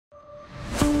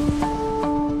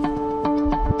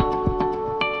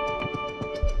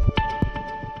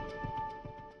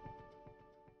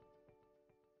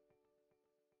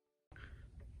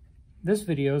This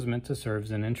video is meant to serve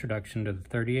as an introduction to the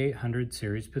 3800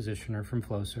 series positioner from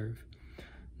Flowserve.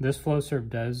 This Flowserve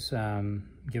does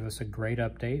give us a great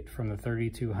update from the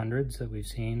 3200s that we've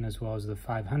seen, as well as the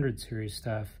 500 series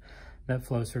stuff that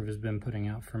Flowserve has been putting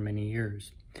out for many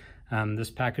years. This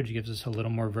package gives us a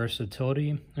little more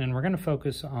versatility, and we're going to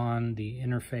focus on the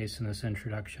interface in this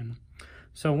introduction.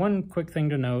 So one quick thing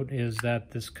to note is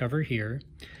that this cover here,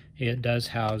 it does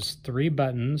house 3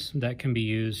 buttons that can be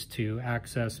used to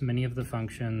access many of the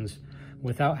functions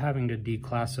without having to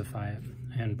declassify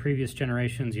it. In previous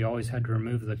generations, you always had to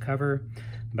remove the cover,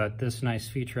 but this nice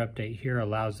feature update here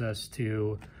allows us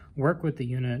to work with the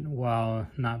unit while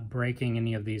not breaking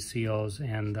any of these seals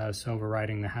and thus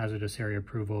overriding the hazardous area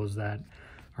approvals that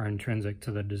are intrinsic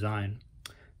to the design.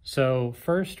 So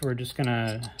first, we're just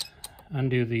gonna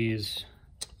undo these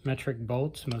metric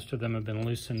bolts. Most of them have been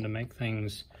loosened to make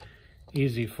things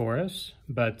easy for us,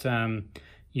 but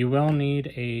you will need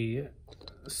a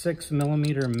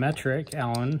 6mm metric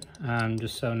Allen,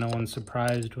 just so no one's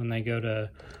surprised when they go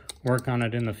to work on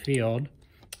it in the field.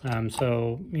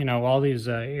 So, you know, all these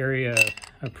area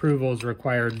approvals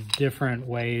require different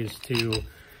ways to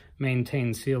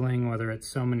maintain sealing, whether it's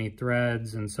so many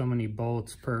threads and so many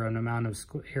bolts per an amount of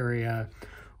area,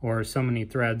 or so many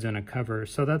threads in a cover.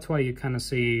 So that's why you kind of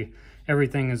see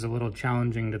everything is a little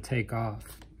challenging to take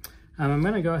off. I'm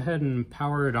going to go ahead and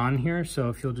power it on here, so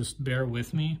if you'll just bear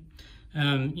with me.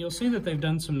 You'll see that they've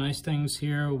done some nice things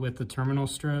here with the terminal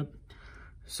strip.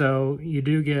 So you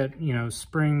do get, you know,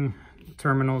 spring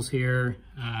terminals here.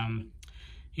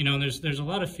 You know, there's a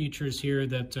lot of features here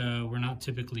that we're not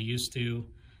typically used to.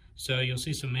 So you'll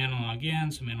see some analog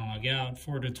in, some analog out,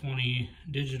 4 to 20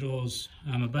 digitals,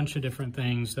 a bunch of different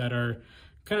things that are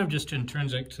kind of just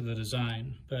intrinsic to the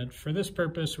design. But for this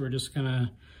purpose, we're just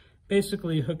gonna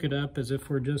basically hook it up as if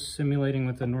we're just simulating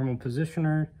with a normal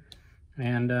positioner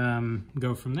and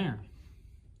go from there.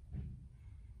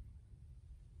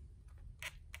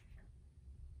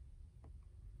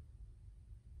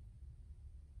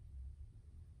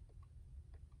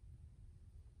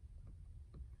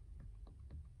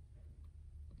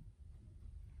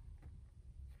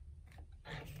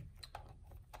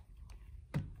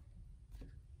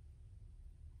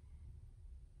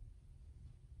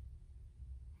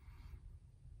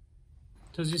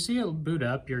 So as you see it boot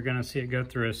up, you're going to see it go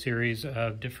through a series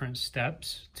of different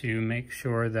steps to make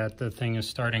sure that the thing is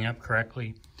starting up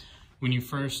correctly. When you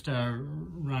first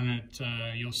run it,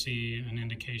 you'll see an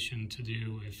indication to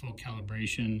do a full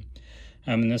calibration.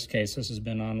 In this case, this has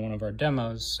been on one of our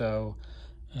demos, so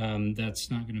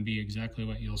that's not going to be exactly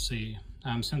what you'll see.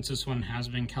 Since this one has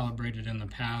been calibrated in the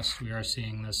past, we are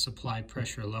seeing the supply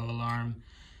pressure low alarm,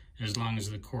 as long as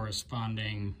the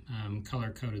corresponding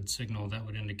color-coded signal that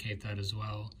would indicate that as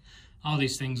well. All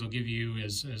these things will give you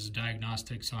as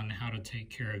diagnostics on how to take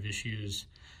care of issues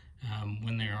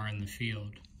when they are in the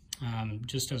field.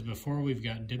 Just as before, we've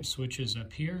got dip switches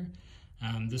up here.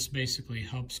 This basically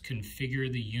helps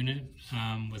configure the unit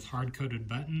with hard-coded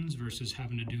buttons versus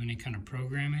having to do any kind of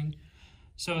programming.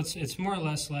 So it's more or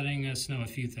less letting us know a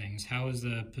few things. How is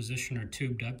the positioner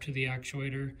tubed up to the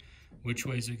actuator? Which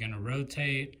way is it going to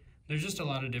rotate? There's just a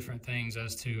lot of different things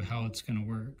as to how it's going to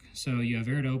work. So you have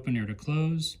air to open, air to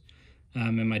close.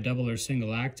 Am I double or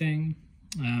single acting?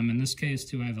 In this case,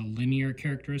 do I have a linear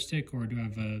characteristic or do I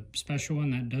have a special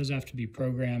one? That does have to be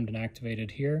programmed and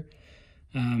activated here.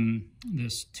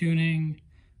 This tuning,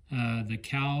 the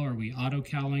cal, are we auto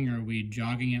caling or are we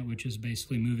jogging it, which is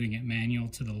basically moving it manual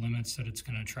to the limits that it's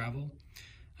going to travel?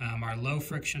 Our low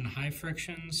friction, high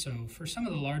friction. So for some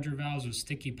of the larger valves with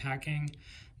sticky packing,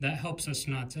 that helps us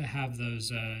not to have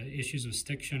those issues with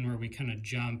stiction where we kind of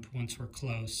jump once we're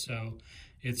close. So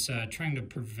it's trying to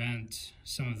prevent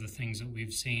some of the things that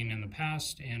we've seen in the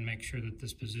past and make sure that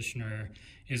this positioner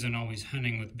isn't always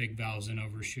hunting with big valves and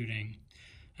overshooting.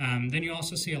 Then you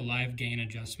also see a live gain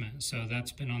adjustment. So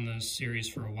that's been on the series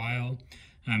for a while.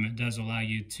 It does allow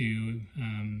you to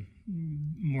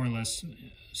more or less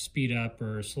speed up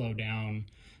or slow down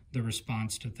the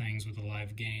response to things with a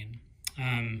live gain.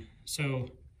 So,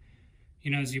 you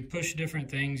know, as you push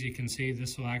different things, you can see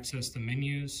this will access the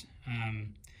menus.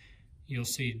 You'll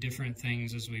see different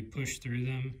things as we push through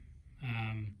them.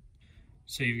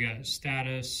 So you've got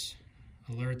status,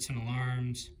 alerts and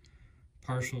alarms,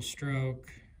 partial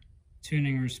stroke,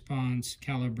 tuning response,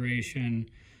 calibration,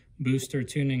 booster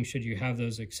tuning should you have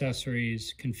those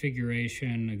accessories,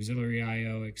 configuration, auxiliary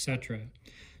I/O, etc.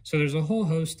 So there's a whole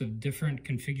host of different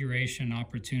configuration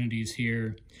opportunities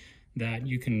here that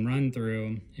you can run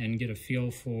through and get a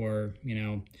feel for, you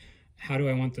know, how do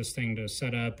I want this thing to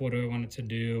set up? What do I want it to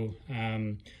do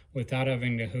without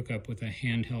having to hook up with a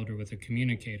handheld or with a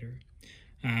communicator?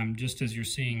 Just as you're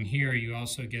seeing here, you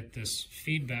also get this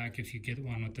feedback if you get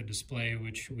one with the display,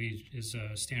 which is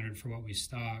standard for what we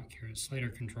stock here at Slater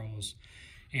Controls.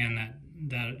 And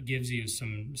that gives you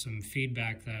some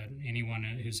feedback that anyone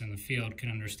who's in the field can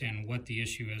understand what the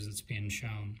issue is that's being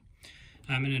shown.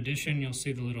 In addition, you'll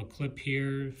see the little clip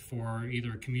here for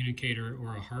either a communicator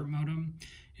or a HART modem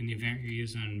in the event you're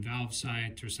using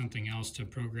ValveSight or something else to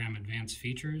program advanced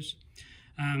features.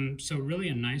 So really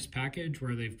a nice package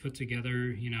where they've put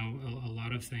together, you know, a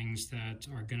lot of things that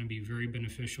are going to be very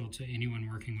beneficial to anyone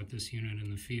working with this unit in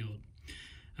the field.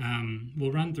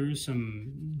 We'll run through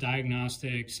some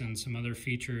diagnostics and some other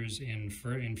features in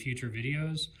future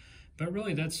videos, but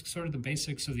really that's sort of the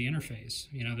basics of the interface.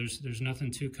 You know, there's nothing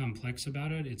too complex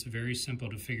about it. It's very simple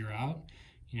to figure out,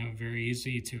 you know, very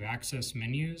easy to access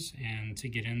menus and to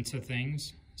get into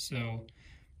things. So,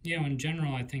 you know, in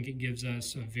general, I think it gives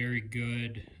us a very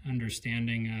good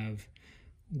understanding of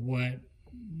what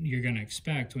you're going to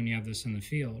expect when you have this in the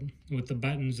field. With the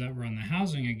buttons that were on the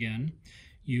housing again,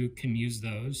 you can use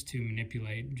those to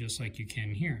manipulate just like you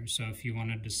can here. So if you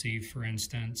wanted to see, for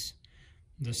instance,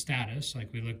 the status,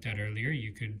 like we looked at earlier,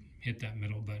 you could hit that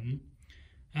middle button.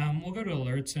 We'll go to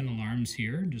alerts and alarms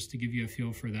here just to give you a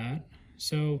feel for that.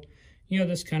 So, you know,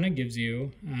 this kind of gives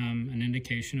you an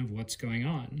indication of what's going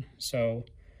on. So,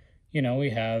 you know,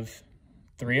 we have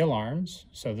 3 alarms.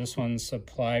 So this one's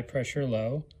supply pressure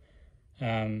low,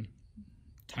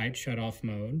 tight shut-off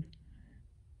mode.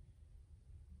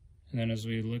 And then as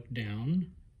we look down,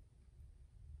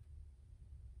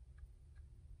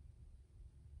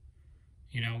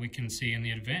 you know, we can see in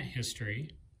the event history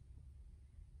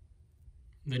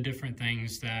the different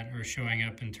things that are showing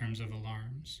up in terms of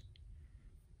alarms.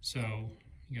 So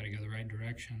you got to go the right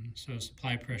direction. So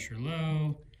supply pressure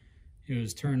low. It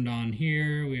was turned on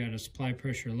here. We had a supply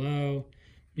pressure low.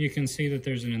 You can see that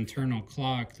there's an internal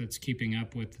clock that's keeping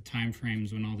up with the time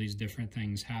frames when all these different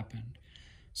things happened.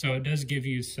 So it does give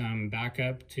you some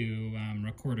backup to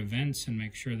record events and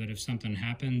make sure that if something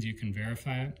happens, you can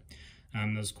verify it.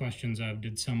 Those questions of,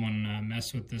 did someone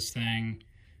mess with this thing?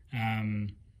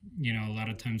 You know, a lot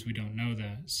of times we don't know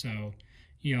that. So,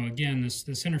 you know, again, this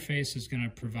interface is going to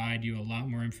provide you a lot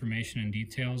more information and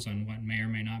details on what may or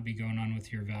may not be going on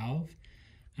with your valve.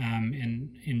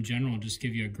 And in general, just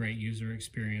give you a great user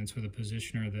experience with a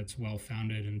positioner that's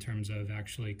well-founded in terms of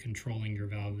actually controlling your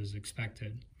valve as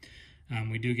expected.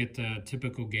 We do get the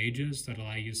typical gauges that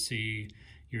allow you to see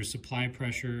your supply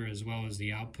pressure as well as the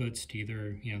outputs to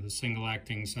either, you know, the single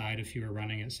acting side if you were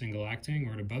running at single acting,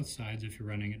 or to both sides if you're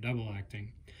running at double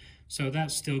acting. So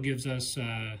that still gives us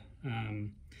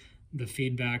the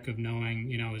feedback of knowing,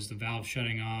 you know, is the valve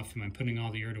shutting off? Am I putting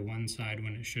all the air to one side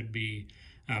when it should be?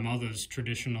 All those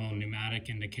traditional pneumatic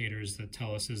indicators that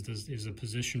tell us is the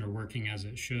positioner working as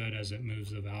it should as it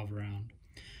moves the valve around.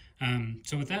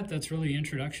 So with that, that's really the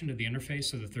introduction to the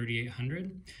interface of the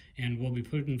 3800, and we'll be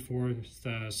putting forth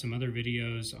some other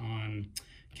videos on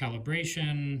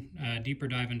calibration, deeper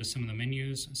dive into some of the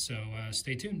menus, so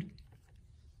stay tuned.